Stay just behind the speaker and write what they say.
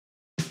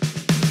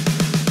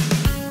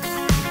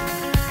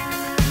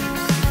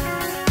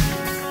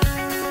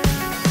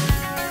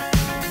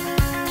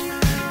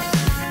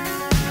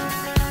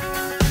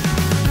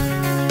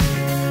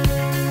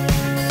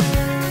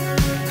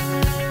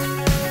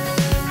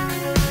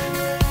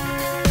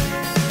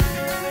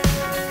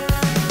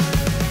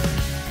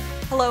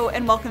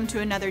welcome to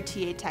another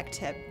TA Tech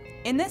Tip.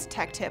 In this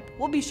tech tip,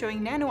 we'll be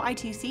showing Nano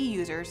ITC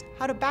users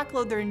how to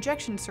backload their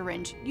injection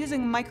syringe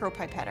using a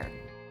micropipetter.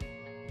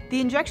 The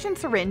injection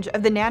syringe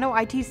of the Nano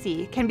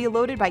ITC can be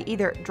loaded by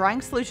either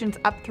drawing solutions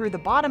up through the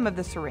bottom of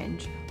the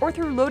syringe or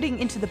through loading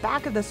into the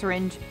back of the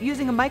syringe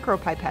using a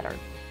micropipetter.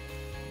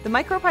 The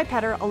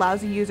micropipetter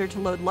allows a user to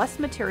load less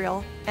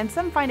material, and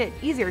some find it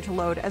easier to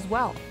load as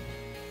well.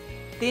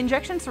 The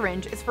injection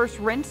syringe is first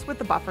rinsed with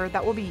the buffer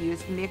that will be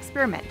used in the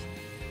experiment.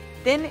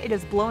 Then it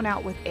is blown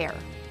out with air.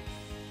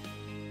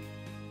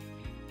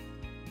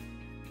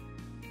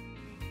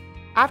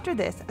 After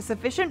this, a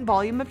sufficient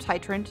volume of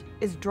titrant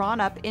is drawn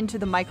up into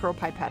the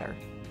micropipetter.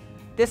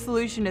 This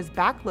solution is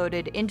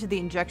backloaded into the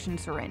injection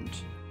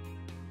syringe.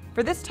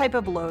 For this type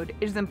of load,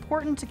 it is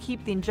important to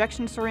keep the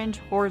injection syringe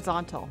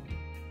horizontal.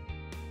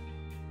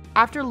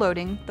 After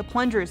loading, the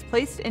plunger is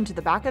placed into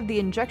the back of the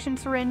injection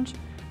syringe,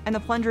 and the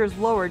plunger is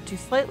lowered to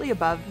slightly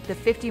above the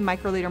 50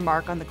 microliter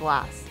mark on the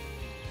glass.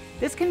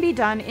 This can be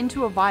done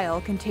into a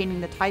vial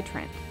containing the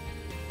titrant.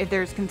 If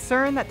there is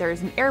concern that there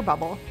is an air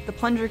bubble, the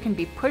plunger can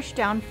be pushed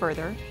down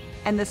further,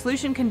 and the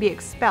solution can be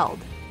expelled,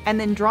 and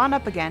then drawn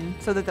up again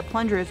so that the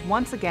plunger is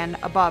once again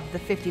above the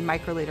 50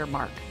 microliter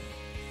mark.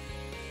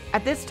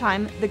 At this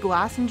time, the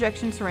glass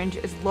injection syringe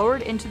is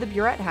lowered into the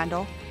burette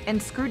handle and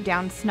screwed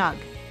down snug.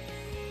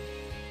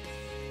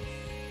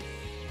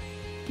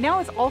 Now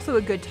is also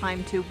a good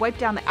time to wipe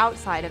down the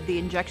outside of the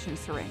injection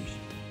syringe.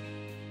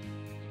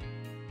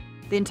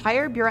 The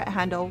entire burette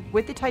handle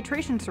with the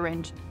titration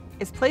syringe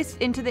is placed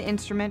into the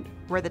instrument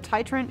where the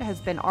titrant has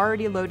been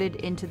already loaded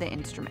into the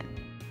instrument.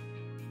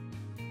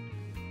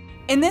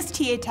 In this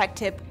TA Tech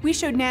tip, we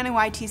showed Nano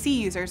ITC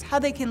users how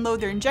they can load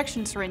their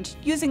injection syringe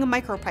using a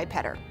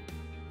micropipetter.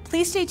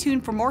 Please stay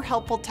tuned for more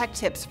helpful tech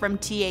tips from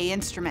TA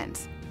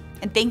Instruments,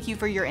 and thank you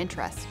for your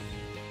interest.